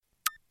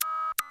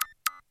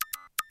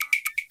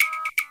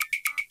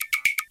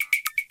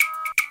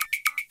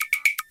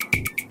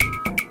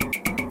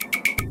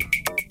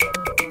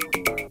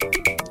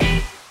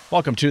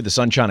Welcome to the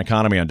Sunshine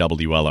Economy on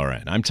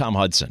WLRN. I'm Tom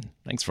Hudson.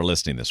 Thanks for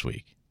listening this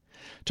week.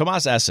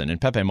 Tomas Esson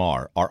and Pepe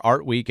Mar are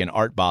Art Week and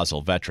Art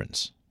Basel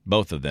veterans.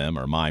 Both of them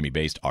are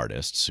Miami-based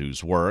artists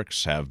whose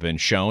works have been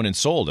shown and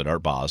sold at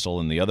Art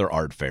Basel and the other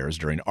art fairs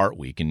during Art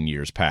Week in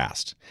years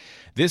past.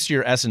 This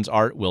year, Esson's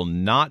art will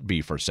not be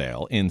for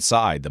sale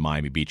inside the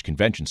Miami Beach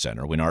Convention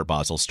Center when Art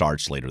Basel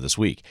starts later this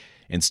week.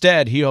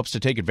 Instead, he hopes to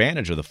take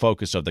advantage of the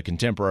focus of the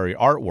contemporary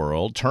art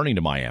world turning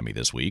to Miami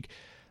this week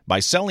by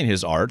selling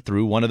his art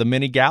through one of the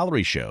many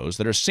gallery shows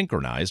that are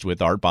synchronized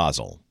with Art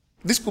Basel.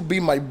 This could be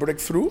my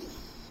breakthrough.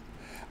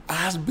 I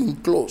have been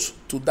close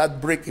to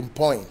that breaking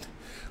point,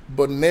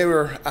 but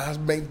never has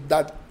made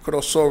that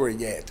crossover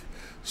yet.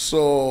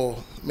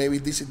 So maybe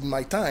this is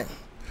my time.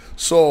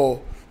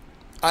 So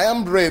I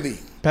am ready.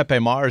 Pepe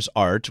Mar's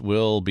art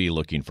will be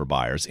looking for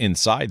buyers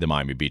inside the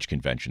Miami Beach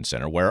Convention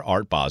Center where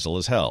Art Basel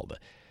is held.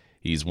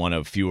 He's one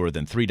of fewer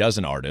than 36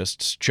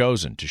 artists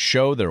chosen to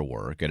show their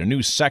work at a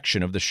new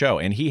section of the show,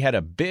 and he had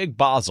a big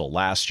Basel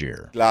last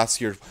year.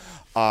 Last year,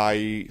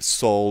 I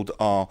sold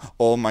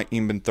all my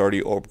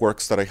inventory of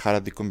works that I had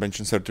at the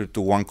convention center to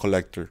one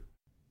collector.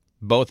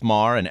 Both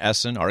Mar and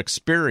Esson are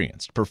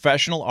experienced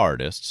professional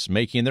artists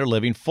making their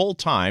living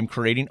full-time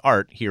creating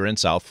art here in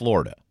South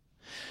Florida.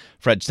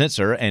 Fred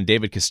Snitzer and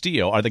David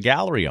Castillo are the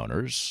gallery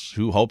owners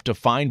who hope to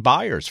find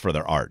buyers for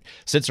their art.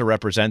 Snitzer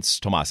represents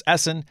Tomas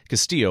Esson.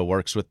 Castillo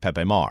works with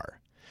Pepe Mar.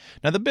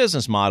 Now, the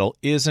business model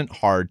isn't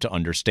hard to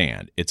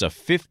understand. It's a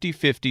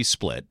 50-50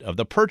 split of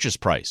the purchase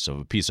price of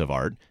a piece of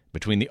art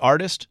between the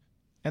artist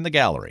and the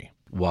gallery.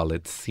 While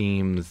it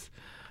seems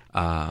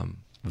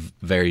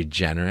very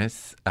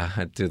generous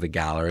to the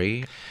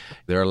gallery,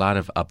 there are a lot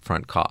of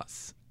upfront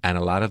costs. And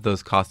a lot of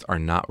those costs are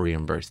not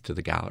reimbursed to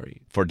the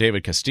gallery. For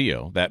David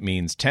Castillo, that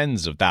means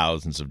tens of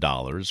thousands of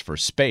dollars for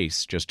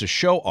space just to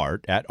show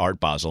art at Art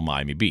Basel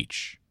Miami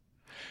Beach.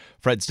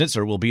 Fred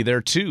Snitzer will be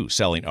there too,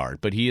 selling art,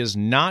 but he is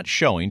not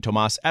showing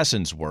Tomas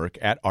Esson's work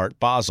at Art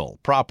Basel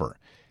proper.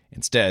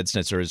 Instead,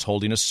 Snitzer is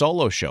holding a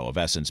solo show of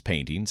Esson's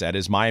paintings at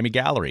his Miami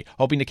gallery,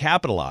 hoping to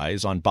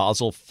capitalize on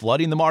Basel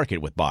flooding the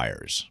market with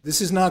buyers. This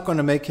is not going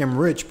to make him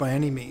rich by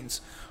any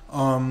means.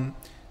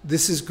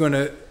 This is going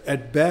to,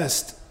 at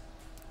best,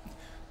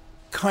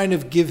 kind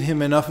of give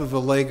him enough of a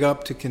leg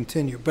up to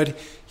continue. But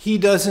he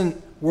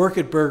doesn't work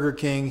at Burger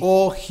King.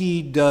 All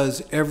he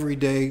does every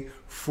day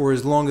for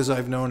as long as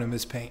I've known him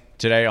is paint.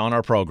 Today on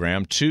our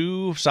program,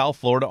 two South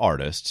Florida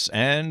artists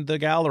and the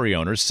gallery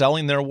owners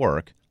selling their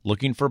work,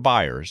 looking for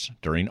buyers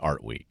during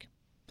Art Week.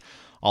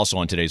 Also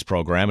on today's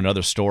program,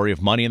 another story of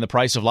money and the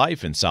price of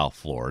life in South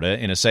Florida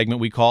in a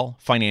segment we call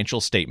Financial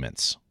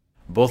Statements.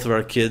 Both of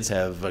our kids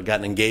have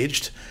gotten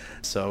engaged.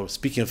 So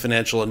speaking of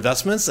financial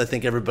investments, I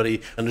think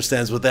everybody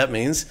understands what that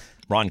means.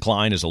 Ron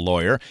Klein is a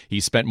lawyer.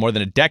 He spent more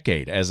than a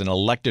decade as an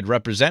elected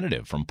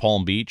representative from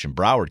Palm Beach and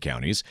Broward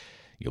counties.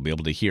 You'll be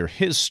able to hear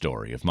his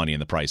story of money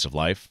and the price of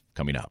life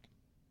coming up.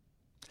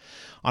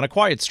 On a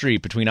quiet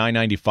street between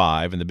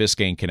I-95 and the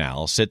Biscayne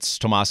Canal sits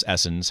Tomas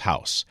Esson's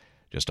house.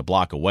 Just a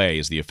block away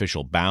is the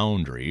official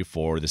boundary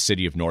for the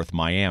city of North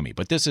Miami,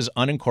 but this is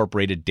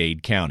unincorporated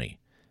Dade County.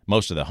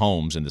 Most of the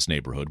homes in this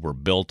neighborhood were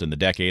built in the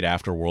decade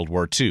after World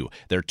War II.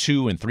 They're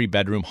 2- and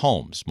 3-bedroom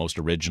homes, most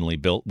originally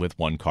built with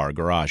one-car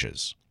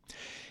garages.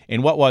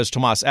 In what was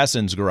Tomas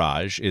Esson's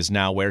garage is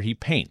now where he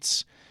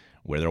paints.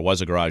 Where there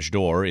was a garage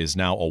door is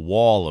now a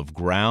wall of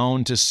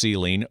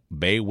ground-to-ceiling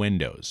bay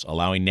windows,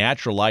 allowing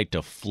natural light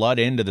to flood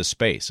into the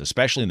space,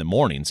 especially in the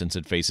morning since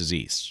it faces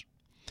east.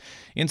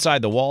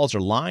 Inside, the walls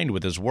are lined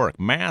with his work,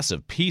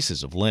 massive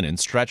pieces of linen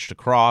stretched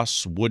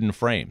across wooden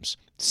frames.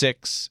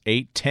 6,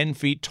 8, 10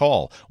 feet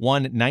tall,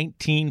 one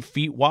 19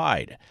 feet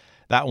wide.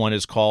 That one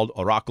is called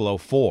Oracle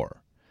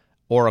 4.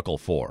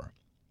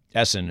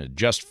 Esson had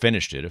just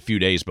finished it a few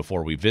days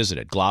before we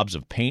visited. Globs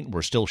of paint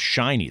were still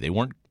shiny. They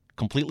weren't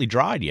completely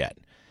dried yet.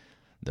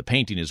 The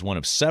painting is one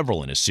of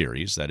several in a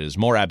series that is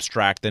more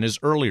abstract than his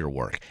earlier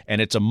work, and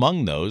it's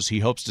among those he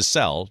hopes to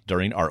sell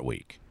during Art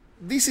Week.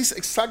 This is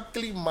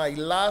exactly my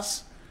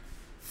last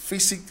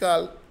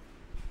physical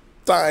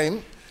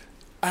time.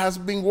 I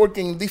have been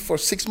working this for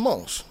 6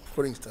 months,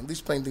 for instance.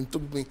 This painting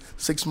took me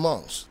 6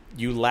 months.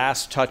 You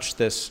last touched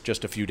this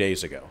just a few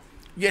days ago.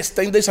 Yes,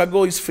 10 days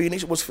ago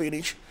it was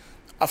finished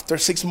after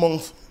 6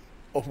 months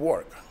of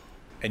work.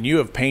 And you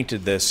have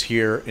painted this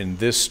here in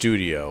this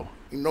studio.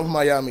 In North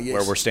Miami, yes.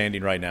 Where we're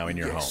standing right now in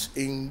your home.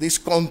 In this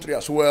country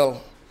as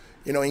well,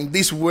 in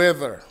this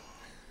weather.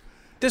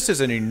 This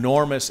is an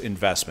enormous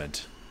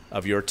investment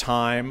of your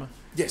time,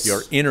 yes,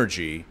 your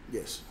energy,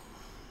 yes,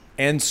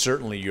 and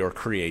certainly your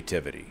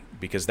creativity,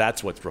 because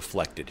that's what's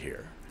reflected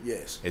here.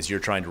 Yes. As you're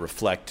trying to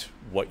reflect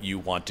what you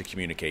want to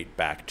communicate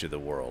back to the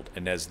world.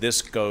 And as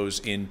this goes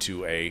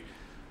into a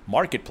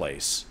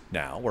marketplace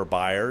now where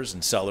buyers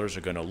and sellers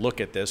are going to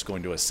look at this,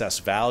 going to assess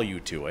value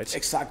to it.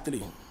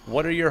 Exactly.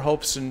 What are your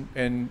hopes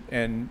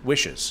and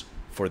wishes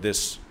for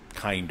this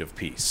kind of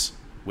piece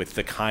with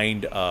the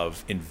kind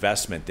of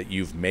investment that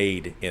you've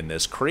made in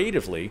this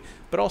creatively,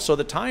 but also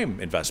the time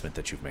investment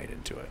that you've made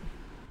into it?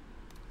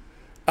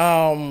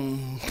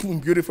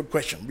 Beautiful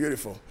question,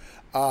 beautiful.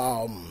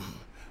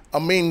 I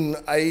mean,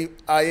 I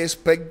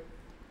expect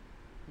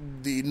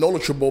the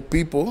knowledgeable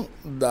people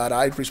that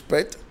I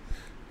respect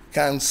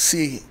can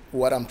see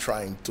what I'm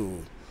trying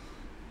to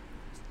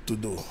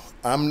do.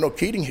 I'm not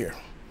kidding here.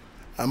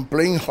 I'm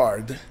playing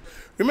hard.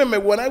 Remember,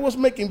 when I was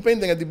making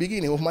painting at the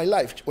beginning of my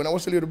life, when I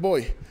was a little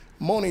boy,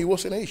 money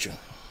was an issue.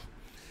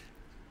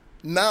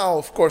 Now,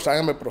 of course, I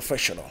am a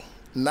professional.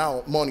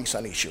 Now, money is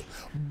an issue.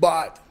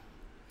 But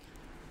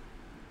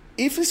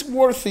if it's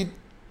worth it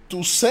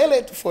to sell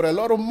it for a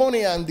lot of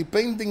money and the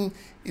painting,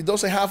 it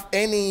doesn't have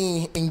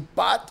any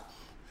impact,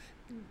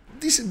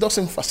 this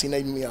doesn't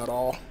fascinate me at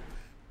all.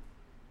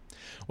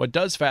 What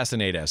does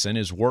fascinate Esson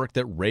is work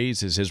that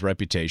raises his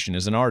reputation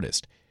as an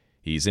artist.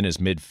 He's in his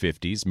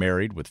mid-50s,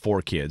 married with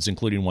 4 kids,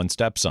 including 1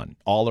 stepson.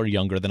 All are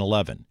younger than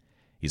 11.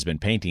 He's been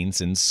painting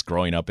since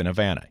growing up in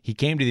Havana. He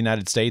came to the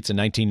United States in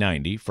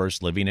 1990,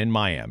 first living in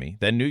Miami,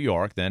 then New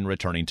York, then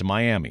returning to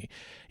Miami.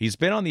 He's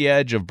been on the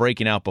edge of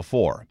breaking out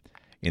before.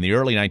 In the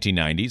early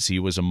 1990s, he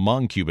was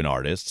among Cuban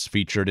artists,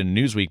 featured in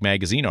a Newsweek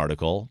magazine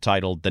article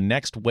titled "The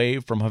Next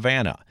Wave from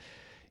Havana."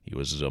 He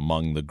was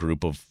among the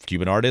group of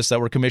Cuban artists that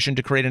were commissioned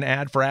to create an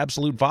ad for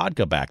Absolute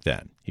Vodka back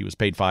then. He was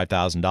paid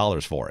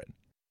 $5,000 for it.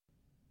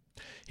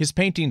 His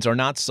paintings are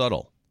not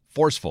subtle.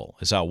 Forceful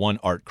is how one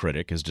art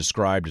critic has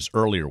described his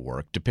earlier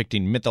work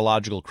depicting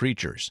mythological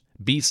creatures,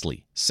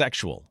 beastly,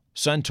 sexual,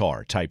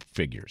 centaur-type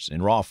figures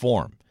in raw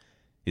form.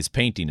 His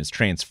painting is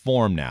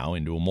transformed now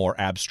into more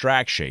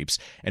abstract shapes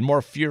and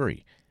more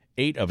fury.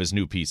 8 of his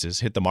new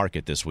pieces hit the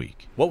market this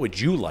week. What would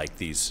you like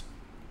these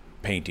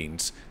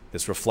paintings,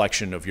 this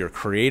reflection of your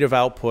creative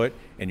output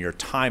and your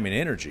time and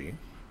energy,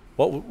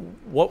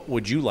 what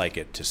would you like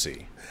it to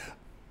see?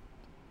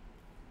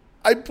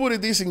 I put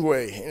it this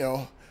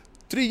way,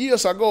 3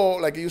 years ago,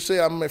 like you say,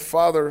 I'm a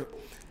father.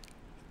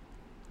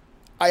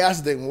 I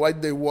asked them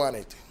what they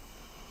wanted.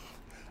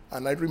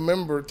 And I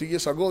remember 3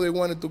 years ago, they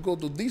wanted to go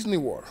to Disney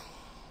World.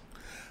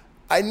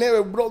 I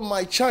never brought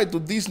my child to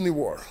Disney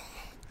World.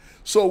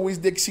 So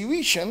with the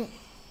exhibition,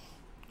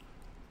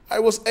 I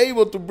was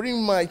able to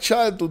bring my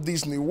child to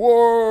Disney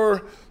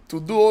World, to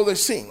do other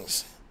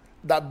things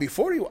that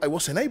before I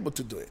wasn't able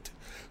to do it.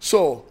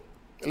 So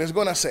let's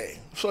gonna say,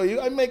 so if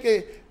I make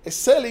a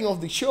selling of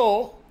the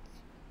show,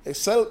 a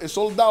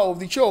sold out of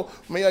the show,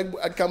 maybe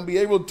I can be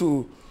able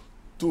to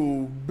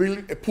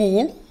build a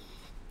pool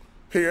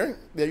here.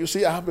 There you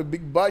see I have a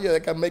big budget, I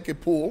can make a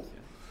pool.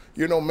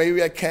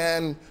 Maybe I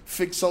can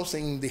fix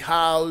something in the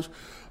house.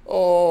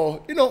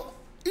 Or,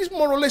 it's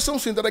more or less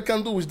something that I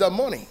can do with that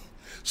money.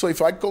 So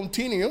if I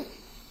continue,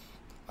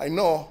 I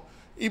know,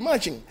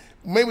 imagine,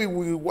 maybe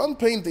with one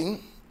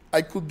painting,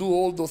 I could do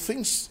all those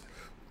things.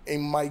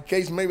 In my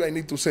case, maybe I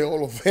need to say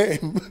all of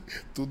them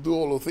to do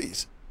all of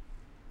this.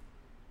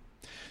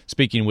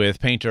 Speaking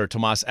with painter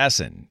Tomas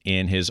Esson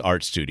in his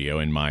art studio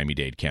in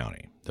Miami-Dade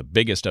County. The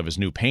biggest of his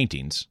new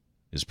paintings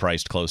is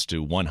priced close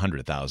to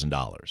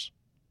 $100,000.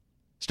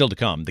 Still to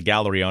come, the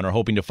gallery owner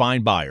hoping to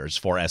find buyers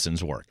for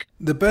Esson's work.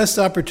 The best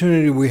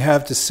opportunity we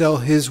have to sell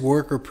his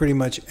work, or pretty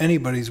much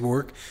anybody's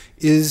work,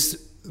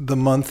 is the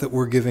month that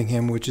we're giving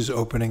him, which is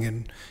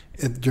opening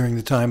during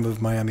the time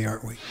of Miami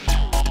Art Week.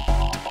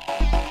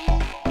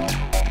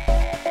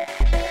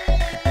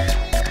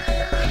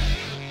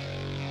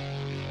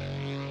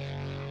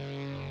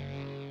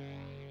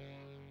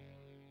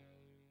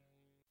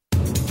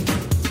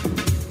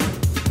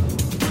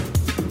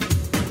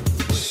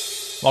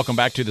 Welcome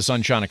back to the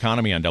Sunshine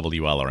Economy on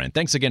WLRN.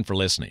 Thanks again for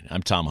listening.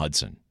 I'm Tom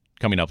Hudson.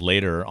 Coming up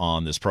later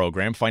on this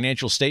program,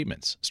 financial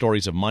statements,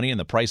 stories of money and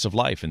the price of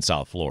life in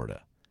South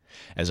Florida.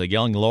 As a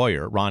young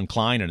lawyer, Ron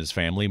Klein and his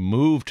family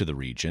moved to the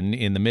region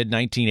in the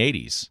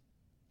mid-1980s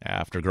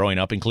after growing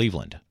up in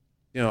Cleveland.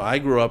 I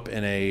grew up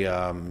in a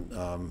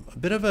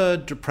bit of a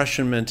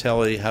depression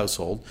mentality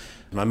household.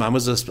 My mom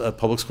was a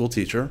public school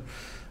teacher.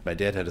 My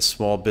dad had a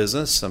small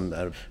business,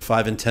 some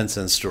 5 and 10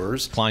 cent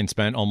stores. Klein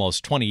spent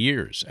almost 20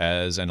 years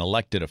as an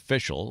elected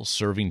official,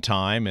 serving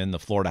time in the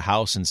Florida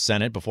House and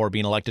Senate before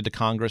being elected to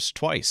Congress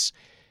twice.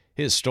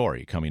 His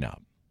story coming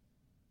up.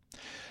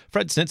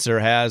 Fred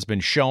Snitzer has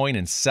been showing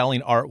and selling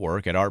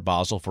artwork at Art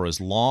Basel for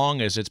as long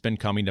as it's been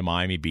coming to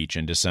Miami Beach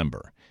in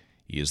December.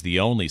 He is the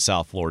only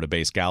South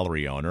Florida-based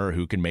gallery owner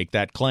who can make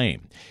that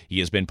claim. He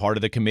has been part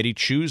of the committee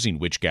choosing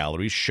which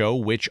galleries show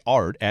which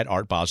art at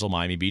Art Basel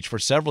Miami Beach for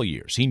several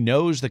years. He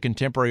knows the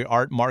contemporary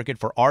art market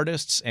for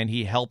artists, and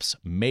he helps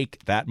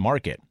make that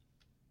market.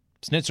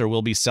 Snitzer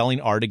will be selling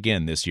art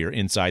again this year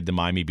inside the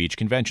Miami Beach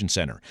Convention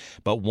Center.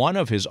 But one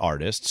of his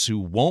artists who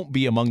won't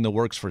be among the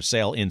works for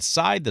sale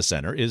inside the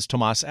center is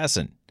Tomas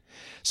Esson.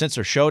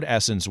 Snitzer showed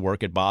Esson's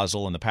work at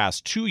Basel in the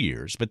past 2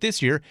 years, but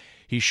this year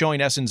he's showing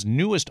Esson's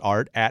newest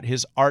art at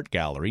his art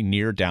gallery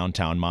near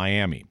downtown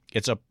Miami.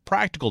 It's a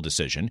practical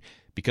decision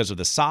because of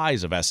the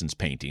size of Esson's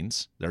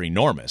paintings. They're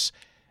enormous,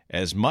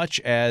 as much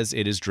as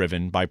it is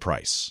driven by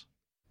price.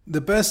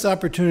 The best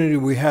opportunity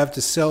we have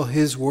to sell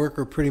his work,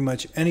 or pretty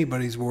much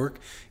anybody's work,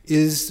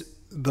 is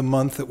the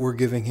month that we're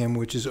giving him,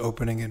 which is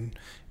opening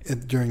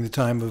during the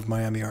time of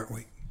Miami Art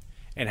Week.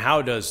 And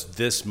how does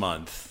this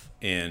month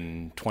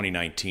in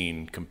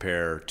 2019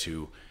 compare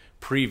to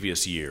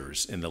previous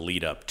years in the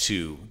lead up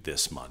to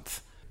this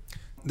month?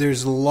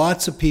 There's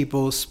lots of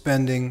people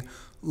spending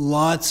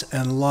lots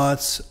and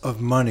lots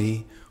of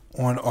money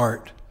on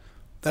art.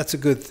 That's a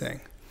good thing.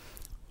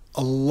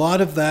 A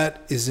lot of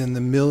that is in the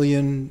 $1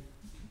 million+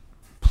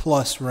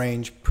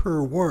 range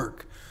per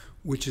work,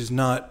 which is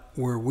not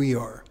where we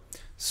are.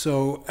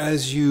 So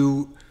as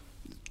you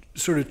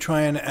sort of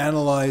try and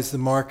analyze the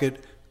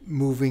market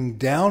moving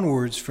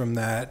downwards from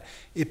that,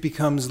 it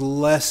becomes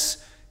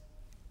less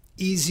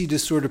easy to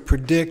sort of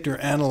predict or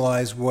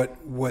analyze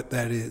what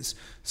that is.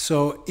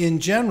 So in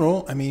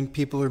general, I mean,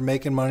 people are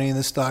making money in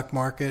the stock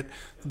market.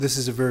 This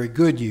is a very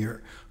good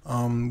year.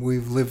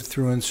 We've lived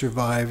through and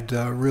survived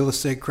real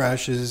estate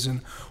crashes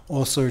and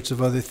all sorts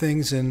of other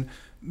things, and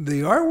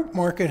the art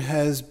market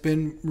has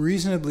been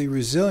reasonably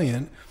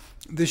resilient.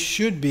 This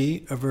should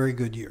be a very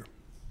good year.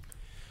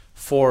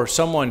 For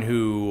someone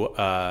who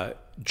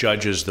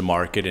judges the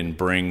market and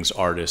brings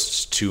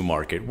artists to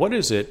market, what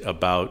is it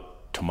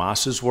about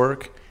Tomas's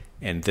work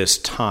and this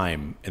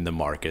time in the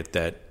market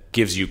that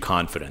gives you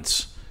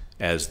confidence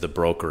as the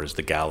broker, as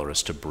the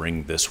gallerist, to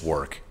bring this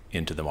work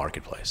into the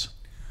marketplace?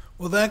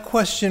 Well, that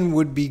question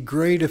would be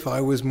great if I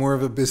was more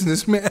of a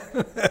businessman,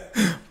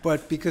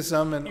 but because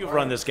I'm an You've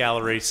run this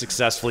gallery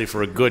successfully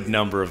for a good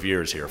number of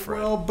years here, Fred.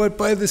 Well, but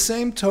by the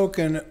same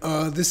token,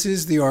 this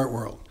is the art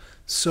world.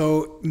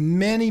 So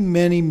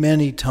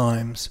many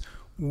times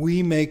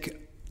we make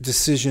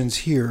decisions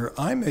here,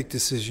 I make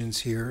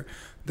decisions here,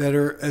 that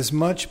are as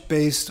much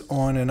based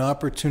on an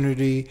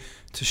opportunity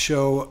to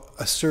show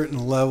a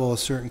certain level, a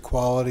certain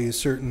quality, a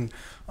certain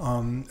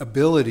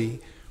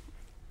ability,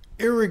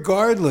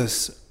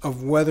 irregardless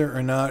of whether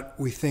or not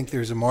we think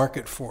there's a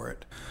market for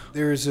it.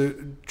 There's a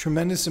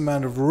tremendous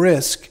amount of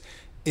risk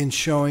in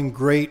showing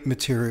great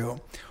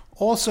material.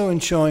 Also in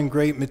showing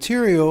great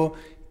material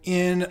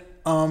in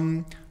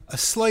a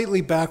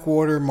slightly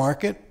backwater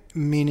market,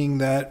 meaning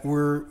that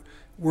we're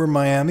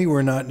Miami,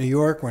 we're not New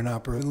York, we're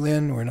not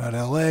Berlin, we're not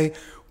LA.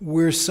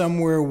 We're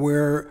somewhere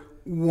where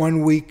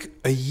 1 week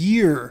a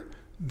year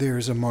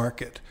there's a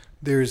market,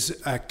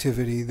 there's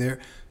activity there.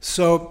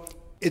 So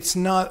it's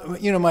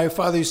not, my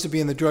father used to be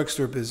in the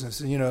drugstore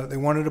business, and they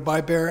wanted to buy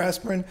Bayer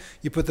aspirin,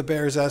 you put the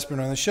Bayer's aspirin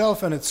on the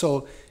shelf and it's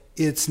sold.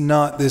 It's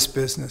not this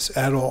business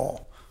at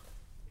all.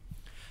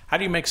 How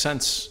do you make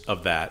sense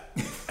of that?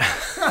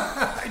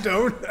 I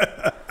don't.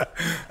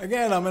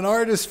 Again, I'm an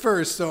artist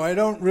first, so I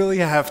don't really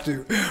have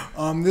to.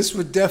 This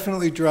would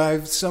definitely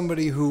drive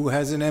somebody who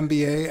has an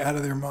MBA out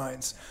of their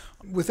minds.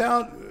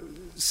 Without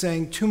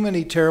saying too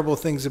many terrible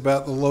things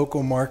about the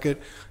local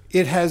market,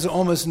 it has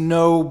almost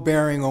no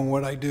bearing on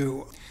what I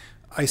do.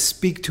 I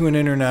speak to an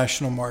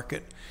international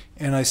market,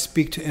 and I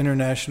speak to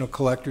international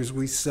collectors.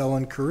 We sell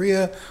in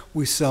Korea,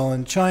 we sell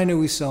in China,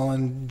 we sell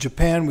in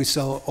Japan, we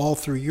sell all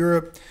through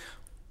Europe,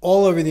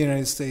 all over the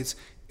United States.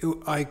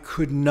 I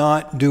could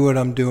not do what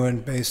I'm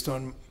doing based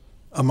on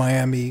a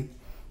Miami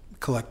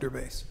collector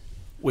base.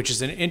 Which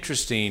is an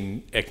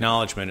interesting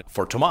acknowledgement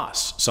for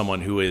Tomas,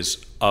 someone who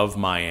is of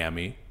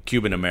Miami,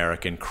 Cuban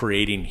American,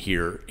 creating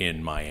here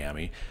in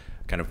Miami,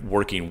 kind of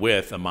working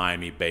with a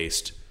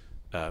Miami-based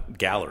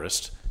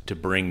gallerist to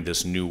bring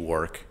this new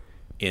work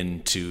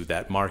into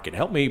that market.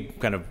 Help me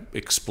kind of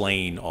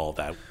explain all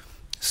that.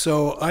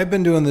 So I've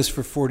been doing this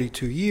for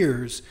 42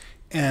 years,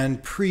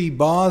 and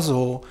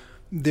pre-Basel,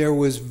 there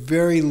was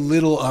very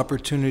little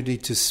opportunity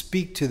to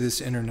speak to this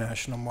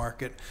international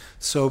market.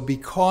 So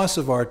because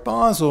of Art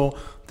Basel,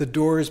 the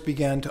doors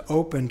began to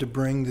open to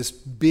bring this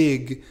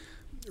big,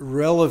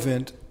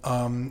 relevant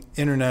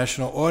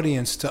international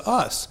audience to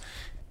us.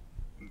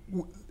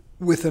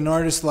 With an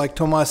artist like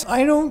Tomas,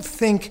 I don't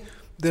think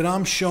that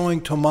I'm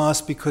showing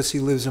Tomas because he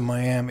lives in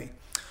Miami.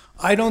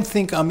 I don't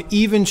think I'm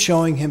even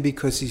showing him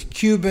because he's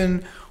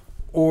Cuban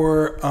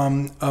or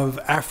of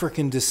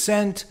African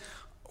descent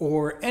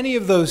or any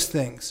of those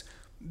things.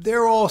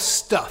 They're all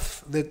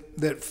stuff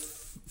that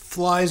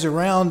flies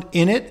around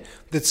in it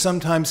that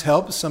sometimes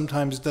helps,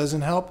 sometimes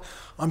doesn't help.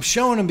 I'm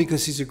showing him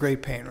because he's a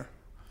great painter.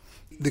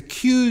 The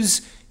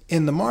cues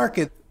in the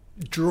market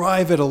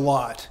drive it a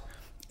lot.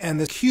 And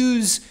the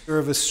cues are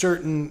of a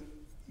certain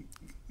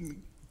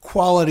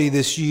quality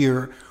this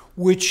year,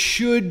 which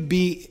should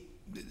be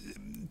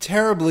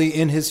terribly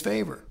in his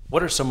favor.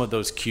 What are some of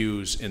those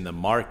cues in the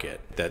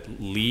market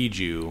that lead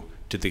you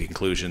to the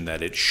conclusion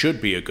that it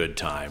should be a good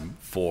time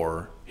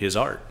for his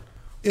art?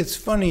 It's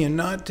funny, and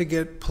not to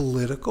get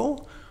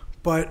political,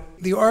 but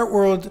the art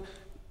world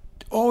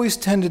always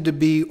tended to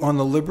be on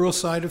the liberal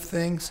side of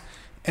things.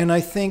 And I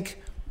think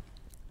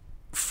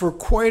for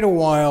quite a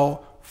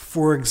while,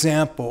 for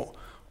example,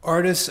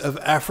 artists of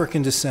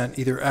African descent,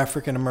 either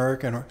African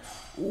American or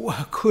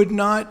could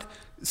not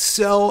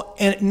sell,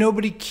 and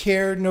nobody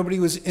cared, nobody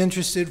was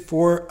interested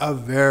for a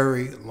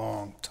very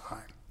long time.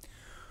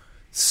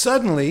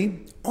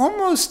 Suddenly,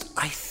 almost,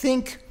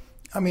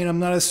 I'm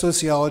not a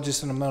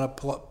sociologist and I'm not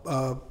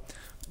a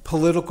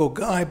political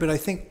guy, but I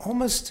think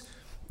almost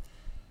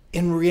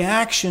in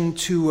reaction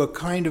to a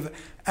kind of,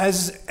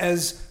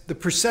 as the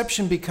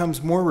perception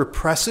becomes more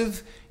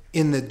repressive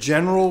in the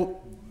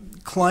general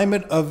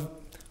climate of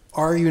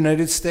our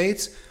United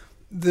States,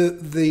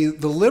 the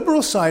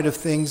liberal side of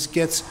things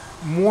gets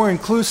more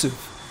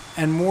inclusive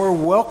and more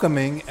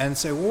welcoming and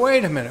say,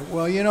 wait a minute,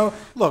 well,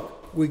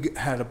 look, we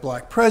had a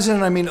black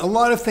president. I mean, a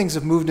lot of things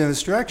have moved in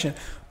this direction.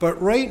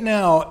 But right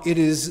now, it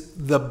is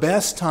the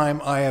best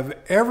time I have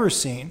ever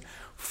seen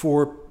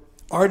for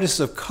artists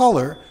of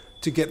color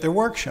to get their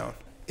work shown.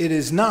 It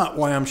is not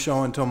why I'm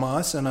showing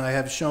Tomas, and I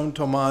have shown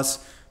Tomas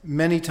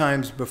many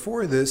times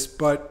before this,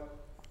 but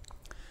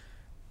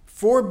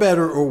for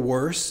better or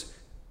worse,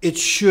 it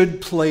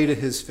should play to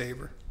his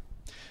favor.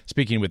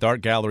 Speaking with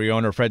art gallery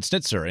owner Fred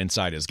Snitzer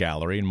inside his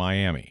gallery in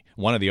Miami.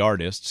 One of the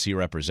artists he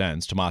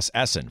represents, Tomas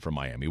Esson from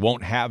Miami,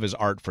 won't have his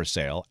art for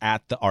sale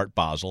at the Art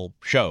Basel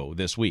show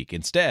this week.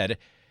 Instead,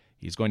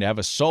 he's going to have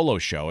a solo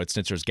show at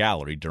Snitzer's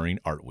gallery during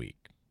Art Week.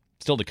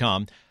 Still to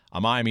come,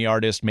 a Miami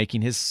artist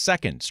making his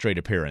second straight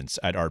appearance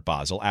at Art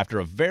Basel after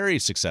a very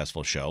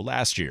successful show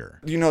last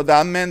year.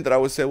 That meant that I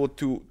was able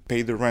to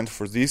pay the rent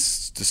for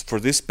this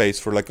space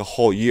for like a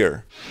whole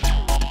year.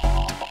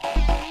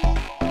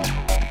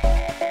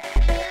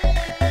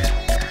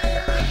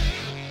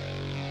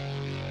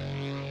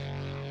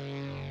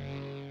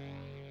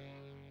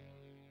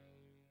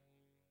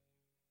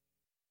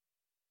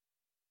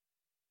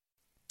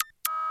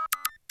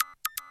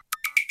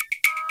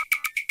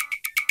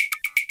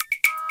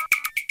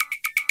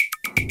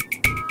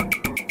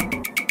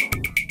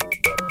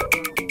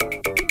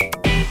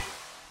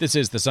 This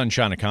is the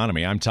Sunshine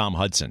Economy. I'm Tom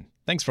Hudson.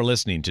 Thanks for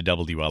listening to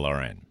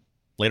WLRN.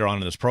 Later on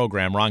in this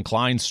program, Ron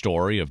Klein's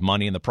story of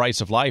money and the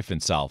price of life in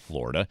South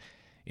Florida.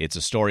 It's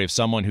a story of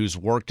someone who's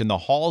worked in the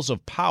halls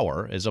of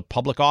power as a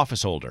public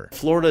office holder.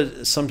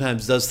 Florida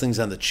sometimes does things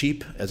on the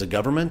cheap as a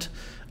government,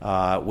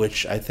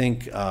 which I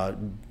think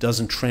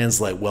doesn't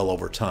translate well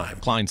over time.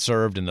 Klein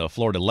served in the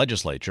Florida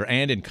legislature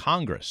and in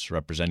Congress,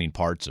 representing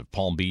parts of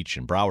Palm Beach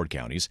and Broward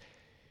counties.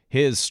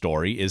 His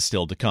story is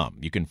still to come.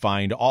 You can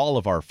find all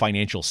of our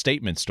financial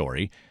statement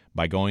story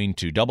by going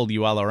to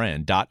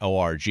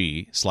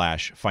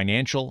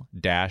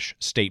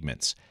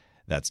WLRN.org/financial-statements.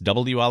 That's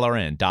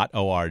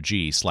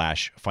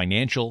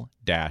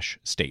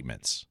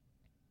WLRN.org/financial-statements.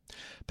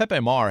 Pepe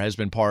Mar has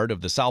been part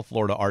of the South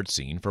Florida art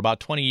scene for about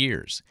 20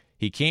 years.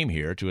 He came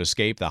here to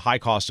escape the high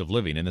cost of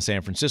living in the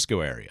San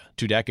Francisco area.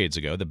 2 decades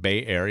ago, the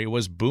Bay Area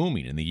was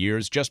booming in the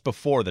years just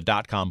before the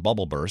dot-com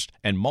bubble burst,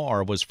 and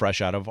Mar was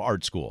fresh out of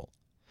art school.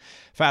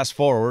 Fast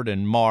forward,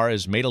 and Mar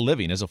has made a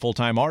living as a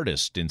full-time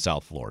artist in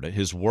South Florida.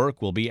 His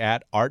work will be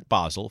at Art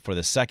Basel for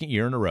the second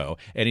year in a row,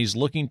 and he's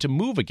looking to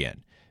move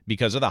again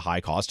because of the high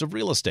cost of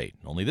real estate.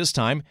 Only this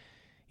time,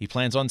 he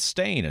plans on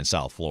staying in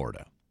South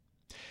Florida.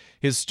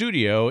 His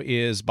studio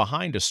is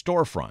behind a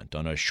storefront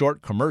on a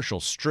short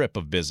commercial strip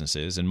of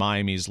businesses in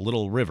Miami's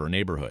Little River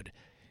neighborhood.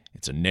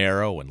 It's a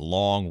narrow and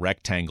long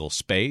rectangle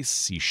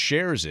space. He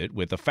shares it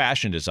with a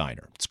fashion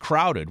designer. It's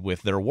crowded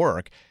with their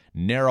work.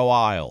 Narrow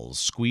aisles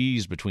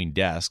squeezed between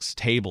desks,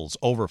 tables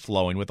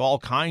overflowing with all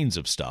kinds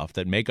of stuff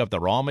that make up the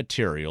raw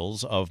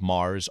materials of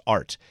Mar's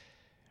art.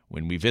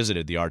 When we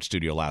visited the art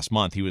studio last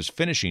month, he was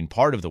finishing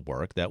part of the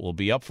work that will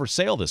be up for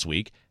sale this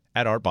week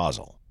at Art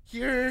Basel.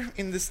 Here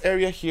in this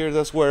area here,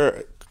 that's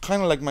where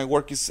kind of like my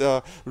work is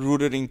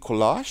rooted in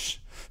collage.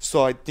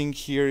 So I think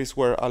here is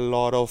where a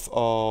lot of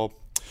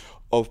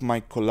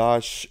my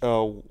collage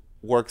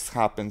works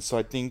happen. So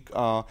I think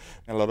a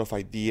lot of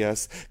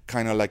ideas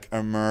kind of like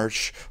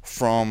emerge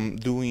from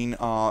doing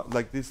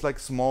like these like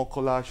small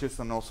collages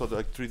and also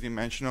like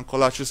 3-dimensional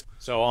collages.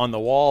 So on the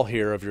wall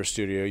here of your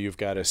studio, you've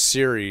got a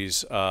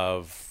series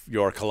of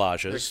your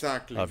collages,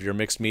 exactly, of your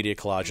mixed media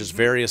collages,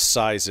 various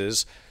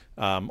sizes,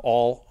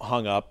 all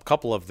hung up. A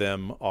couple of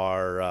them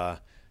are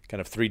kind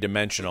of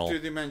three-dimensional so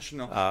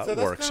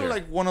that's works kind here. of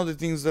like one of the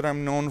things that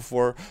I'm known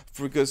for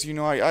because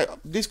I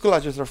these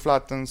collages are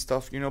flat and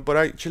stuff, but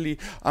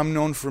I'm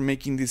known for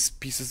making these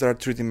pieces that are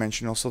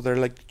three-dimensional. So they're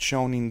like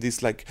shown in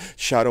these like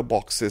shadow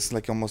boxes,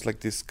 like almost like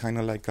this kind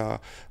of like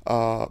a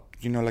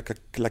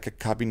like a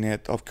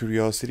cabinet of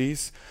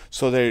curiosities.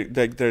 So they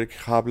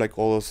have like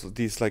all of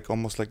these like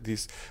almost like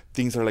these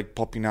things are like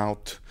popping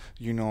out,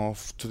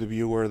 to the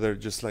viewer. They're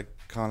just like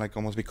kind of like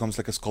almost becomes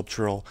like a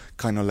sculptural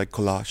kind of like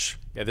collage.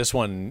 Yeah, this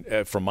one,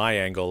 from my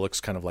angle,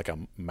 looks kind of like a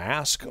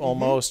mask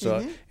almost,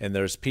 and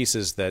there's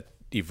pieces that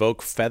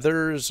evoke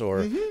feathers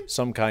or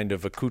some kind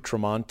of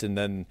accoutrement, and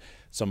then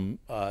some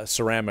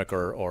ceramic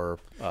or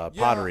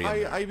pottery.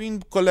 I've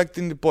been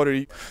collecting the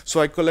pottery.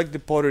 So I collect the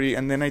pottery,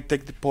 and then I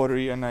take the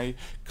pottery and I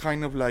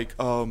kind of like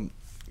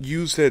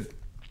use it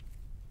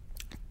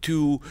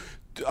to...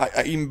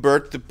 I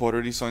invert the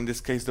pottery, so in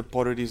this case the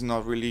pottery is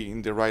not really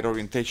in the right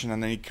orientation,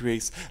 and then it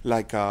creates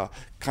like a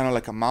kind of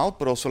like a mouth,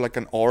 but also like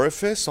an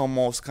orifice,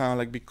 almost kind of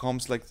like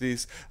becomes like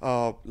this,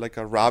 like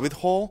a rabbit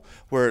hole,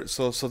 where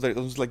so that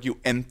it's like you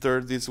enter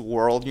this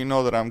world,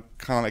 that I'm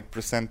kind of like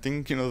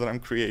presenting, that I'm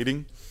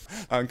creating.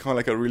 I'm kind of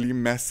like a really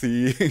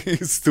messy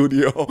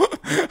studio.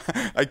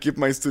 I keep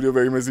my studio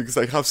very messy because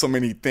I have so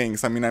many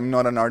things. I mean, I'm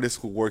not an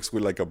artist who works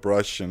with like a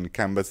brush and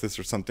canvases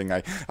or something.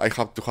 I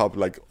have to have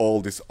like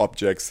all these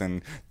objects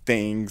and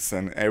things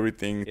and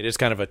everything. It is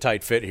kind of a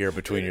tight fit here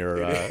between your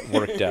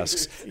work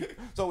desks.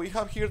 So we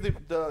have here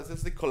this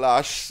is the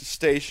collage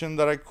station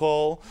that I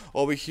call.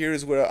 Over here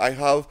is where I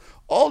have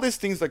all these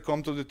things that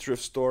come to the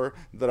thrift store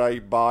that I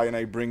buy and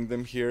I bring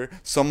them here.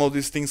 Some of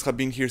these things have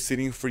been here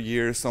sitting for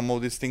years. Some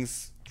of these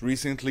things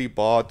recently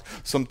bought.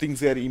 Some things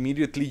that I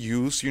immediately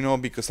use,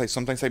 because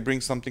sometimes I bring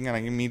something and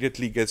it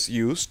immediately gets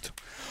used.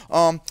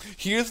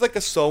 Here's like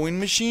a sewing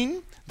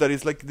machine that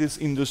is like this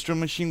industrial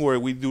machine where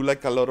we do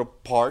like a lot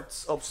of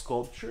parts of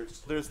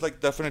sculptures. There's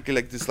like definitely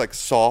like this like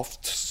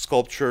soft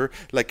sculpture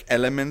like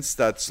elements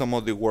that some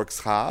of the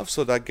works have,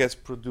 so that gets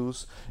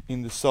produced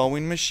in the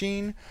sewing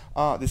machine.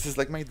 This is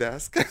like my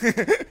desk.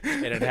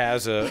 And it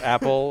has a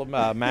Apple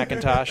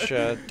Macintosh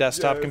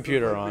desktop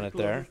computer on it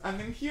there. And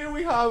then here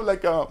we have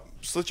like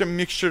such a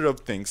mixture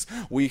of things.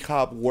 We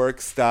have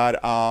works that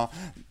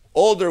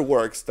older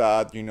works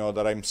that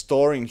that I'm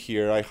storing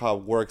here. I have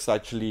works I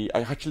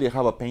actually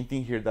have a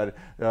painting here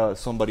that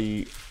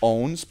somebody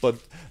owns, but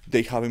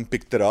they haven't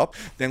picked it up.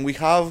 Then we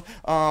have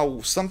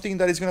something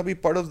that is going to be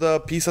part of the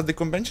piece at the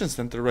convention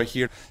center right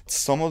here.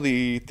 Some of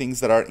the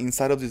things that are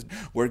inside of this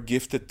were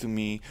gifted to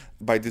me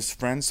by these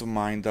friends of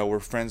mine that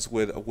were friends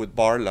with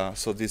Barla.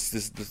 So this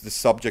is the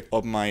subject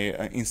of my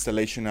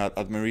installation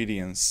at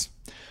Meridians.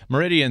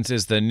 Meridians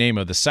is the name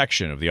of the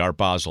section of the Art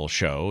Basel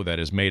show that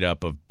is made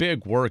up of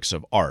big works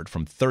of art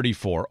from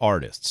 34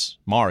 artists.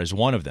 Mar is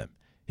one of them.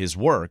 His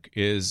work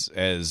is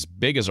as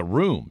big as a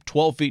room,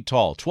 12 feet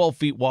tall, 12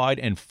 feet wide,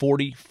 and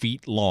 40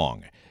 feet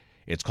long.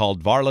 It's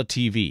called Varla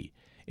TV.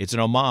 It's an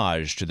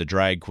homage to the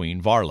drag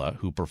queen Varla,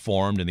 who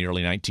performed in the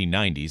early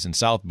 1990s in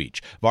South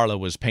Beach. Varla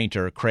was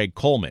painter Craig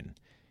Coleman.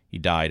 He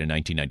died in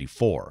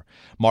 1994.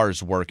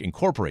 Mar's work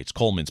incorporates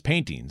Coleman's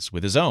paintings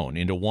with his own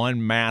into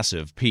one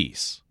massive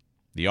piece.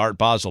 The Art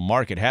Basel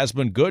market has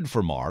been good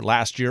for Mar.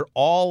 Last year,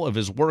 all of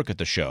his work at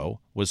the show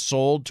was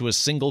sold to a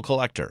single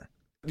collector.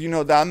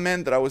 That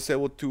meant that I was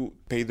able to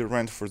pay the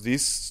rent for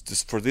this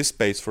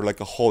space for like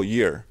a whole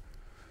year.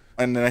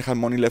 And then I had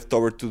money left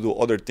over to do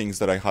other things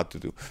that I had to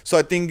do. So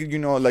I think,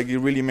 like it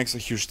really makes a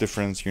huge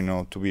difference,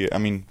 to be,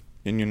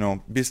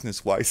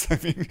 business-wise,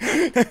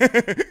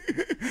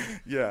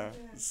 yeah,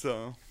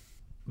 so.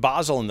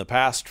 Basel in the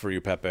past for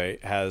you, Pepe,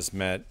 has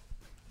meant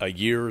a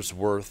year's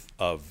worth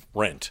of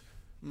rent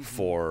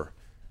for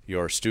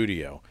your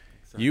studio.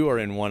 Exactly. You are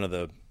in one of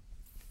the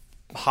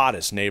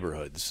hottest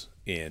neighborhoods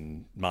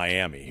in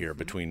Miami here,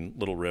 between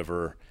Little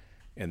River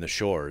and the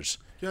shores.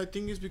 Yeah, I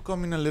think it's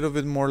becoming a little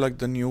bit more like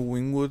the new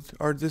Wynwood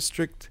Art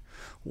District,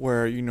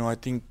 where, I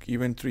think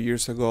even 3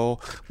 years ago,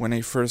 when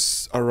I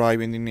first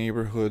arrived in the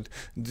neighborhood,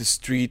 the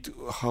street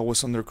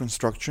was under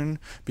construction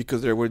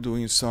because they were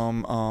doing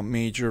some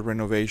major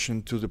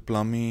renovation to the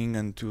plumbing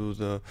and to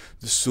the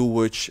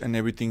sewage and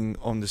everything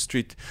on the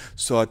street.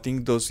 So I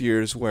think those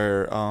years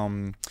where all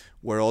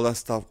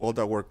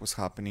that work was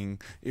happening,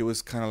 it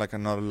was kind of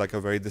like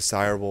a very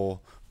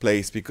desirable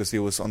place because it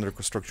was under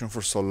construction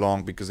for so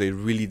long, because they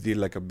really did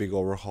like a big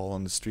overhaul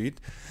on the street.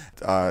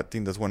 I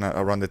think that's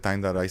around the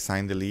time that I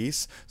signed the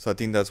lease. So I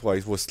think that's why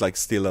it was like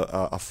still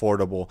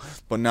affordable.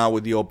 But now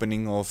with the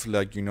opening of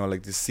like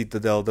the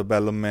Citadel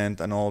development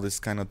and all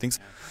these kind of things,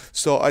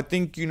 so I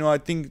think I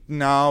think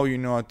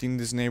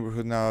this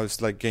neighborhood now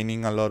is like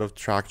gaining a lot of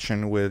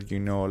traction with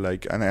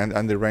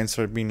and the rents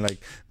are being like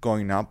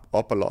going up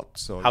a lot.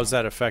 So how's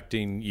that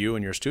affecting you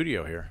and your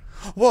studio here?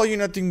 Well,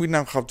 I think we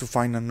now have to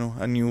find a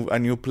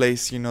new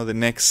place. The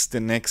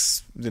next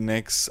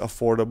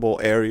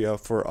affordable area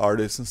for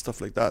artists and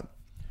stuff like that.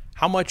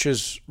 How much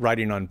is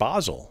writing on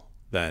Basel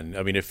then?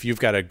 I mean, if you've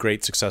got a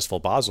great successful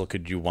Basel,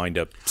 could you wind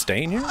up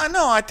staying here?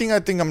 No, I think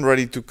I'm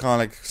ready to kind of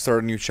like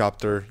start a new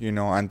chapter,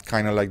 and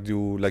kind of like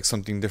do like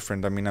something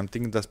different. I mean, I'm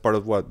thinking that's part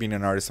of what being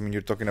an artist. I mean,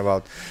 you're talking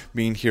about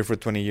being here for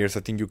 20 years.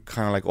 I think you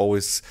kind of like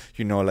always,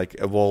 like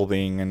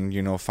evolving and,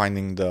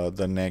 finding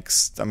the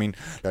next. I mean,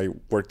 I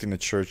worked in a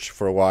church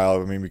for a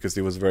while, because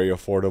it was very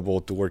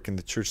affordable to work in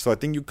the church. So I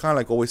think you kind of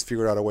like always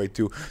figure out a way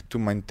to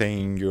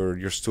maintain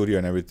your studio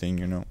and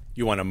everything,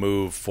 You want to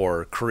move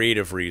for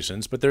creative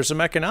reasons, but there's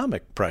some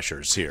economic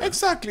pressures here.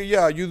 Exactly,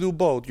 yeah, you do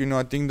both.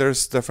 I think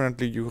there's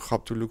definitely, you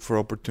have to look for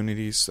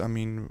opportunities. I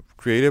mean,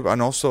 creative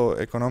and also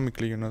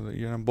economically,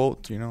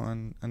 both,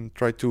 and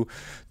try to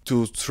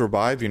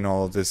survive,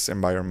 this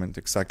environment.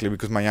 Exactly,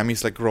 because Miami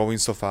is like growing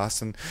so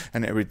fast and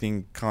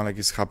everything kind of like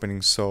is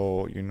happening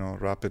so,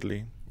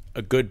 rapidly.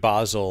 A good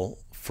Basel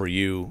for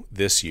you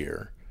this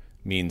year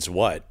means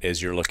what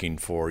as you're looking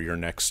for your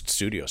next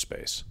studio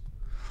space?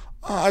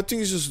 I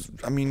think it's just,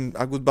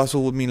 a good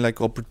Basel would mean like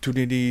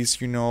opportunities,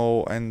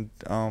 and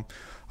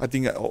I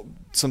think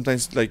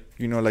sometimes like,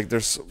 like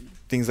there's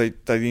things I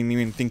didn't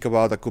even think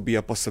about that could be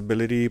a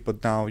possibility. But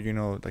now,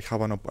 I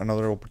have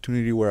another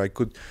opportunity where I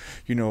could,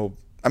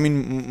 I mean,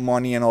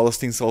 money and all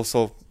those things also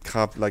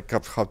have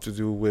to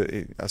do with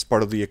it as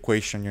part of the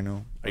equation.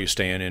 Are you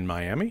staying in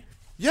Miami?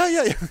 Yeah,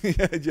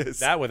 yes.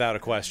 That without a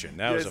question.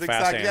 That was a fast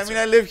exactly. answer. I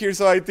mean, I live here,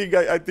 so I think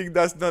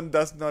that's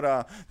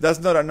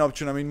not an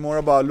option. I mean, more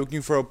about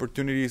looking for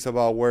opportunities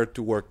about where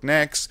to work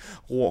next,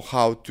 or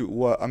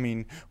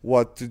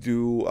what to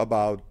do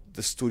about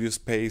the studio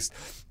space.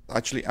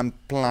 Actually, I'm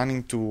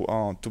planning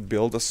to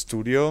build a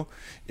studio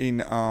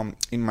in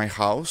my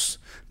house,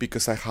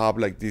 because I have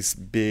like this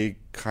big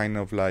kind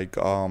of like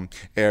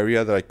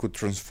area that I could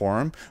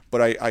transform, but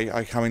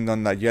I haven't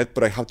done that yet.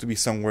 But I have to be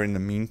somewhere in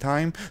the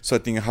meantime, so I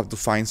think I have to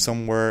find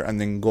somewhere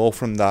and then go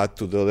from that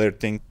to the other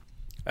thing.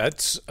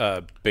 That's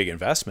a big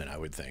investment, I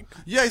would think.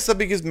 Yeah, it's a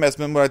big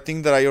investment, but I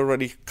think that I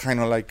already kind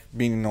of like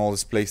being in all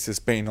these places,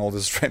 paying all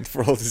this rent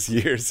for all these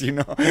years,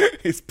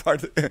 It's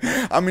part of,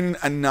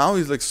 and now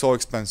it's like so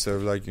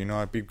expensive, like,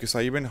 because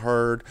I even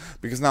heard,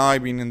 because now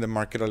I've been in the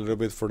market a little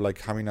bit for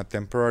like having a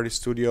temporary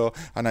studio,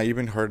 and I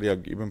even heard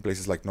even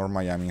places like North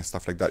Miami and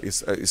stuff like that,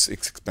 it's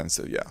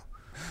expensive, yeah.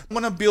 I'm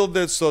gonna build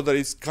it so that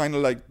it's kind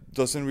of like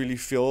doesn't really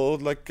feel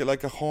like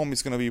a home.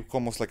 It's gonna be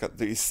almost like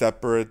a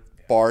separate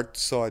part,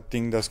 so I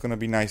think that's gonna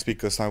be nice,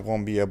 because I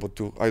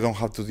don't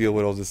have to deal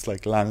with all this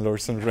like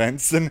landlords and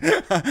rents and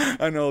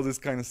and all this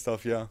kind of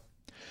stuff. Yeah.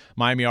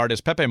 Miami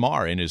artist Pepe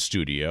Mar in his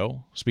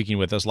studio, speaking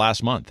with us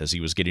last month as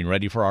he was getting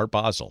ready for Art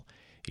Basel.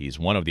 He's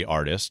one of the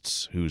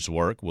artists whose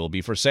work will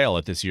be for sale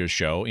at this year's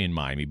show in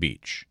Miami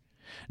Beach.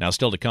 Now,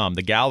 still to come,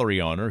 the gallery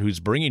owner who's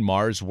bringing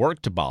Mar's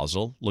work to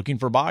Basel, looking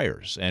for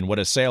buyers, and what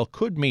a sale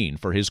could mean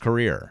for his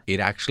career. It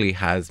actually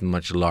has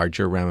much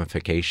larger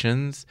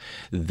ramifications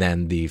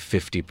than the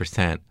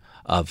 50%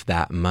 of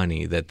that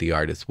money that the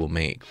artist will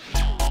make.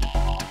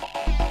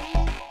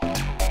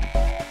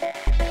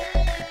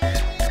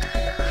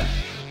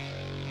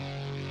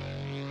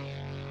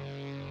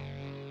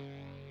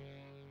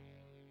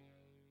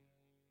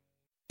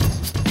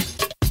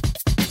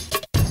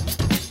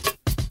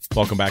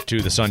 Welcome back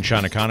to the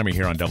Sunshine Economy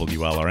here on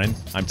WLRN.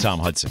 I'm Tom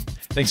Hudson.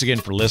 Thanks again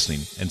for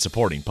listening and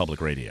supporting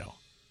public radio.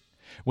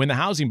 When the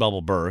housing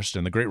bubble burst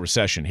and the Great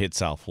Recession hit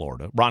South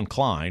Florida, Ron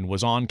Klein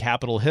was on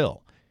Capitol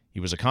Hill. He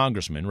was a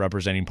congressman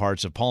representing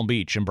parts of Palm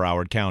Beach and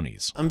Broward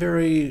counties. I'm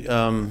very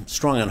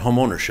strong on home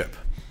ownership.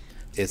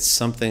 It's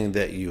something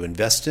that you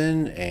invest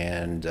in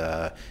and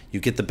you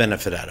get the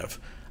benefit out of.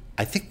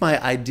 I think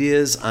my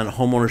ideas on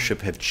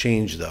homeownership have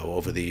changed, though,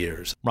 over the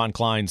years. Ron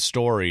Klein's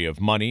story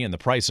of money and the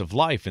price of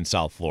life in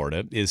South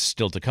Florida is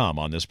still to come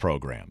on this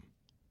program.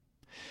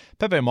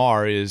 Pepe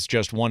Mar is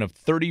just one of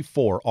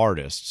 34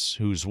 artists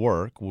whose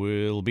work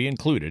will be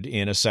included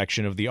in a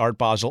section of the Art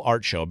Basel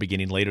Art Show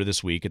beginning later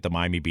this week at the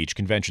Miami Beach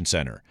Convention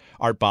Center.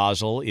 Art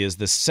Basel is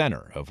the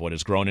center of what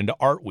has grown into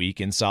Art Week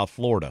in South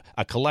Florida,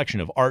 a collection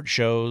of art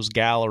shows,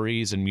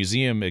 galleries, and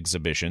museum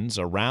exhibitions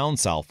around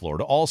South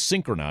Florida, all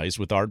synchronized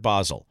with Art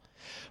Basel.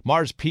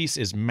 Mar's piece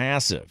is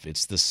massive.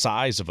 It's the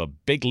size of a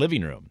big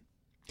living room.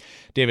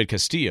 David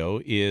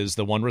Castillo is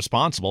the one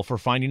responsible for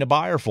finding a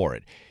buyer for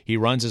it. He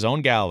runs his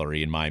own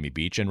gallery in Miami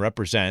Beach and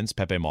represents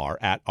Pepe Mar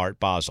at Art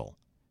Basel.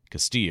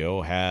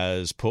 Castillo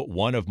has put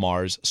one of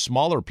Mar's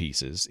smaller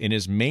pieces in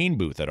his main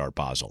booth at Art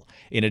Basel.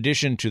 In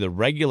addition to the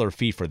regular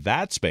fee for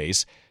that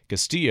space,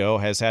 Castillo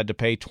has had to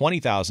pay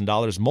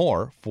 $20,000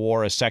 more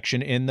for a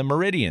section in the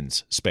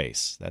Meridians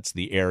space. That's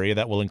the area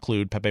that will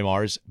include Pepe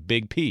Mar's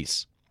big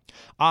piece.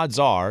 Odds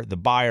are the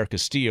buyer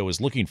Castillo is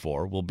looking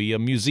for will be a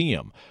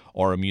museum,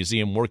 or a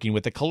museum working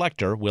with a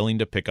collector willing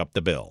to pick up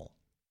the bill.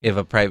 If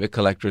a private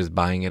collector is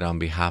buying it on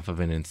behalf of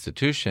an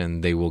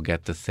institution, they will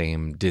get the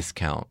same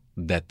discount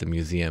that the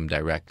museum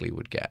directly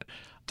would get.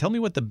 Tell me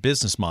what the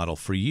business model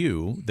for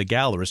you, the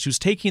gallerist, who's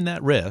taking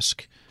that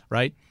risk,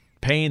 right,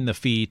 paying the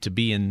fee to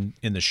be in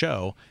the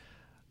show,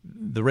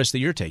 the risk that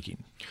you're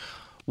taking.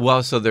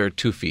 Well, so there are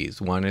two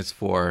fees. One is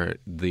for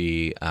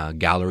the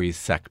gallery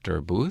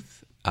sector booth,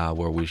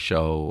 where we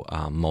show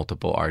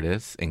multiple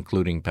artists,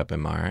 including Pepe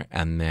Mar,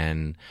 and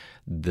then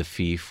the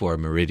fee for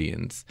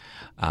Meridians.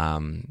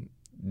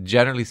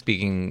 Generally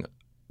speaking,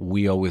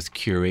 we always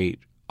curate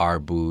our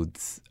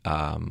booths,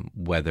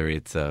 whether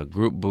it's a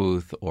group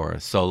booth or a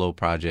solo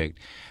project.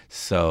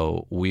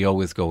 So we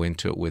always go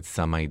into it with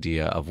some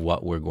idea of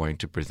what we're going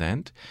to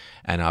present.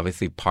 And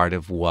obviously part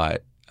of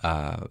what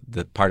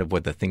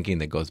the thinking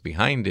that goes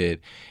behind it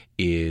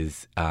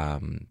is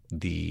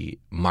the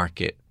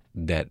market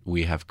that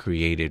we have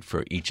created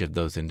for each of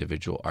those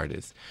individual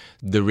artists.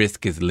 The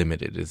risk is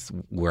limited, is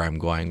where I'm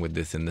going with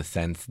this, in the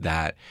sense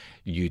that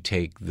you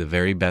take the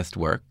very best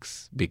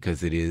works,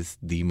 because it is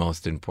the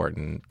most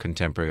important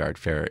contemporary art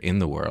fair in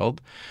the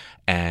world,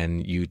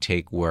 and you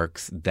take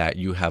works that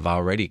you have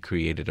already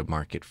created a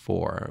market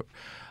for.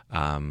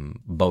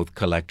 Both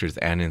collectors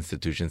and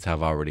institutions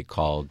have already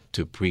called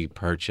to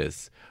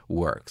pre-purchase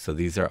work. So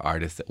these are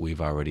artists that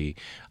we've already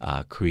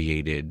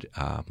created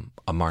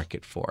a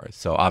market for.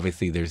 So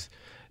obviously there's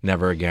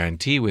never a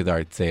guarantee with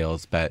art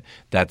sales, but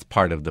that's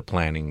part of the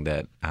planning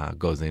that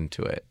goes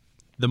into it.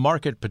 The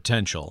market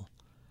potential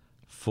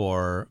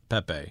for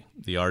Pepe,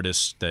 the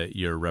artist that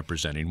you're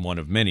representing, one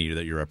of many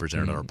that you're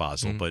representing at Art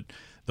Basel, but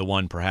the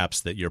one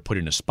perhaps that you're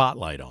putting a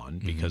spotlight on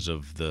because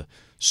of the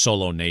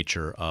solo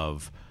nature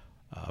of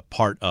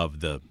part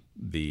of the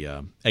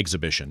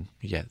exhibition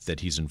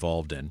that he's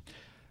involved in.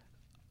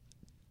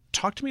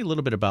 Talk to me a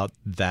little bit about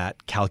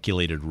that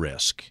calculated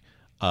risk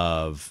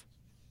of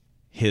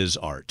his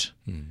art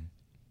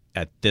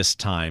at this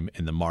time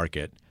in the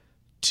market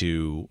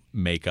to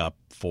make up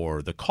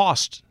for the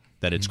cost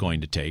that it's going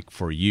to take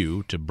for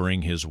you to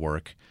bring his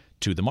work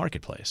to the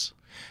marketplace.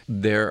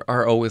 There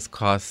are always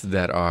costs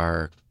that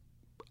are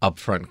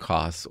upfront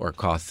costs or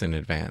costs in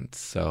advance.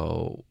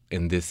 So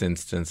in this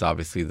instance,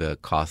 obviously the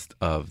cost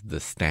of the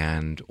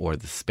stand or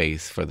the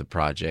space for the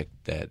project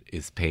that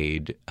is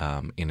paid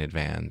in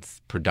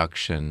advance,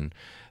 production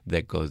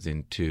that goes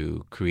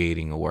into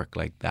creating a work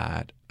like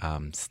that,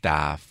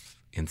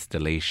 staff,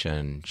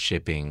 installation,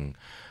 shipping,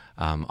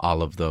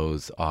 all of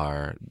those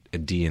are a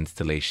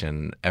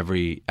de-installation.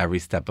 Every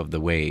step of the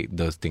way,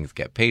 those things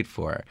get paid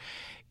for.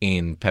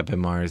 In Pepe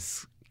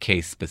Mar's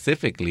case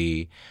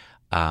specifically,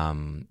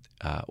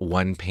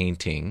 one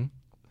painting,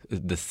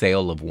 the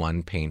sale of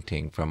one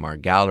painting from our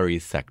gallery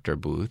sector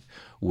booth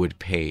would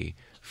pay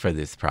for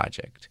this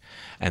project.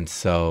 And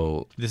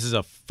so this is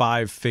a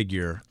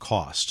 5-figure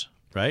cost,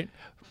 right?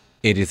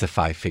 It is a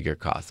 5-figure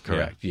cost,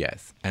 correct? Yeah.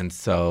 Yes. And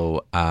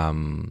so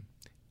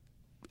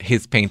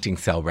his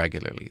paintings sell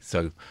regularly.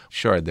 So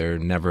sure, there are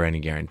never any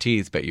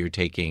guarantees, but you're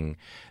taking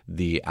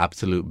the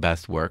absolute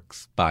best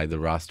works by the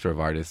roster of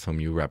artists whom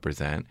you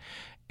represent,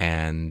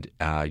 and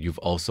you've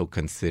also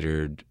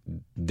considered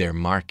their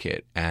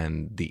market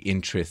and the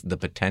interest, the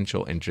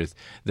potential interest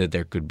that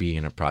there could be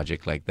in a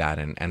project like that,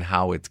 and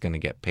how it's going to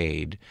get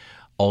paid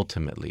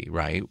ultimately,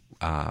 right?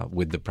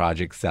 With the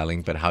project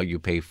selling, but how you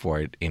pay for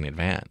it in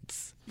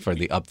advance for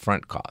the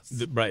upfront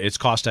costs. Right, it's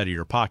cost out of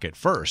your pocket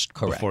first.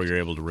 Correct. Before you're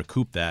able to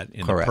recoup that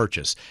in Correct. the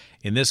purchase.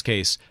 In this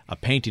case, a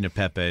painting of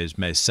Pepe's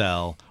may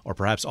sell, or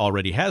perhaps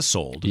already has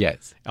sold.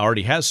 Yes.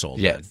 Already has sold.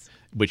 Yes.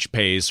 Which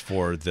pays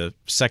for the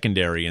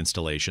secondary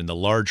installation, the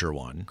larger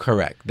one.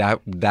 Correct.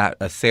 That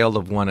a sale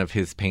of one of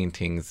his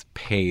paintings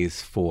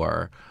pays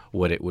for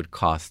what it would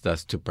cost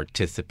us to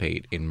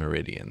participate in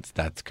Meridians.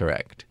 That's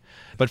correct.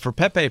 But for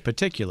Pepe in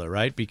particular,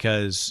 right?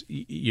 Because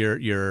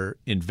you're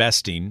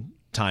investing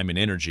time and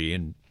energy,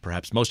 and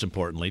perhaps most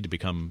importantly,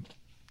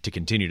 to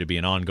continue to be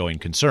an ongoing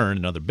concern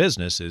in other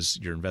business, is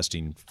you're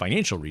investing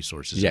financial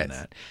resources in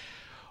that.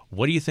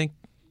 What do you think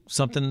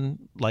something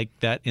like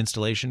that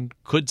installation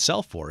could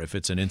sell for if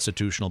it's an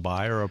institutional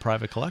buyer or a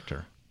private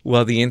collector?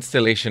 Well, the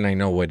installation, I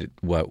know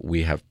what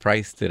we have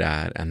priced it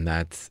at, and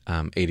that's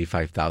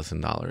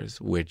 $85,000,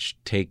 which,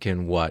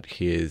 taken what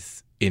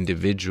his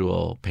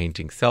individual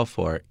paintings sell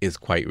for, is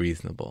quite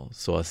reasonable.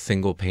 So a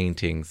single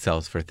painting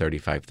sells for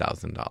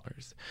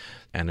 $35,000,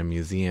 and a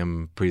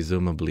museum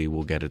presumably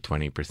will get a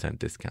 20%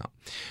 discount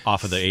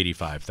off of the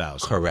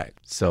 $85,000. Correct.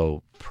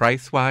 So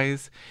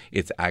price-wise,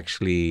 it's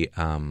actually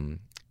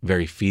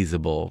very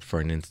feasible for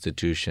an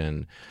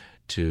institution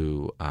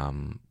to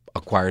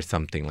acquire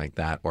something like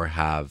that, or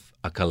have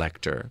a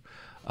collector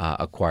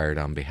acquired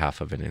on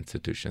behalf of an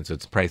institution. So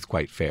it's priced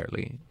quite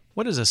fairly.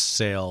 What does a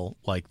sale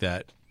like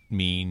that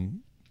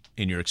mean,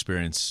 in your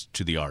experience,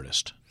 to the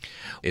artist?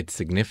 It's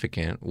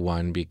significant,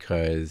 one,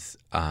 because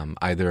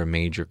either a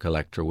major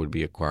collector would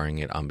be acquiring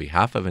it on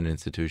behalf of an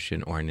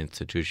institution, or an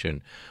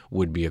institution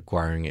would be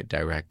acquiring it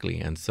directly.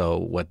 And so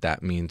what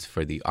that means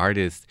for the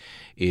artist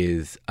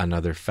is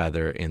another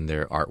feather in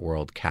their art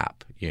world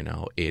cap. You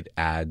know, it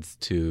adds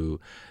to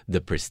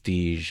the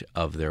prestige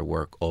of their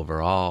work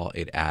overall.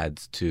 It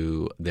adds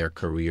to their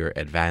career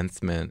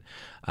advancement.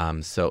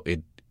 So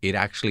it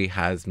actually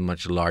has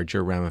much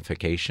larger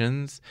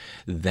ramifications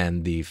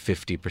than the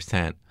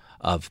 50%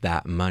 of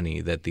that money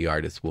that the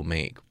artist will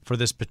make. For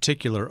this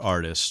particular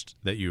artist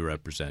that you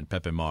represent,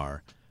 Pepe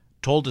Mar,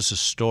 told us a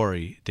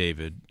story,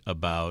 David,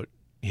 about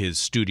his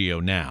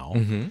studio now.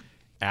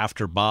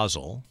 After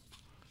Basel,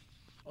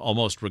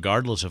 almost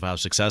regardless of how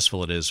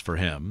successful it is for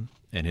him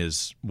and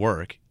his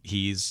work,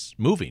 he's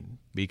moving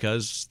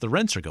because the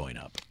rents are going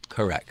up.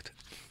 Correct.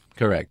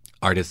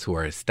 Artists who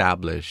are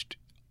established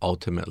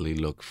ultimately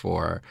look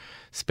for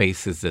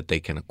spaces that they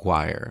can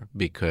acquire,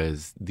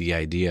 because the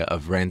idea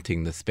of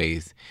renting the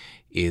space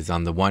is,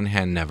 on the one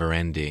hand, never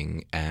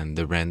ending, and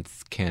the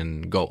rents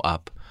can go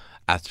up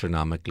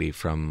astronomically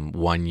from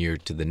one year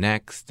to the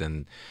next.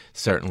 And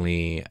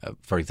certainly,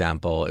 for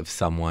example, if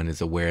someone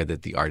is aware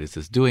that the artist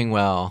is doing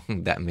well,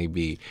 that may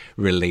be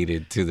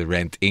related to the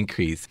rent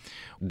increase.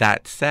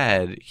 That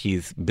said,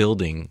 he's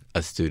building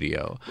a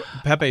studio.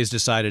 Pepe's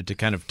decided to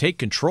kind of take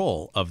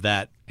control of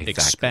that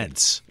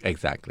expense.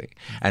 Exactly.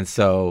 And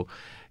so,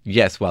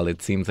 yes, while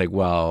it seems like,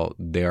 well,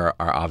 there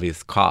are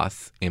obvious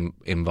costs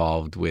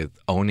involved with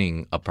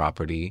owning a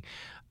property,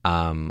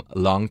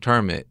 long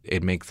term,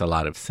 it makes a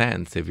lot of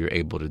sense if you're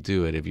able to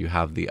do it, if you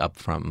have the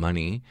upfront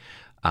money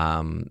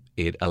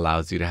it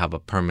allows you to have a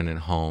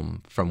permanent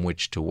home from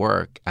which to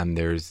work, and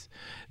there's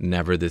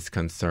never this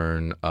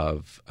concern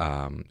of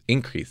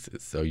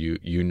increases. So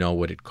you know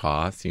what it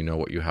costs, you know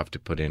what you have to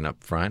put in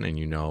up front, and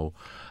you know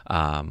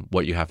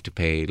what you have to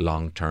pay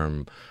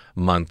long-term,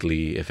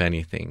 monthly, if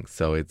anything.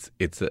 So it's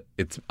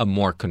a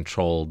more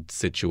controlled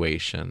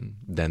situation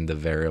than the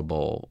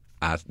variable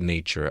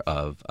nature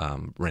of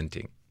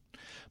renting.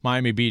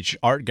 Miami Beach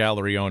art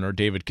gallery owner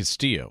David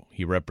Castillo.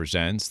 He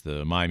represents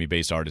the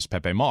Miami-based artist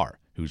Pepe Mar,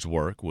 whose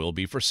work will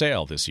be for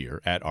sale this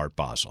year at Art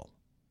Basel.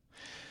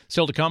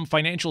 Still to come,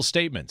 financial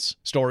statements,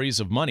 stories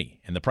of money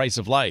and the price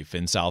of life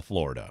in South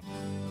Florida.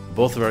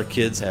 Both of our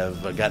kids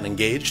have gotten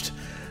engaged.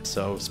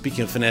 So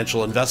speaking of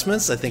financial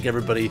investments, I think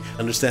everybody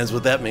understands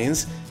what that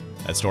means.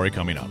 That story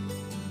coming up.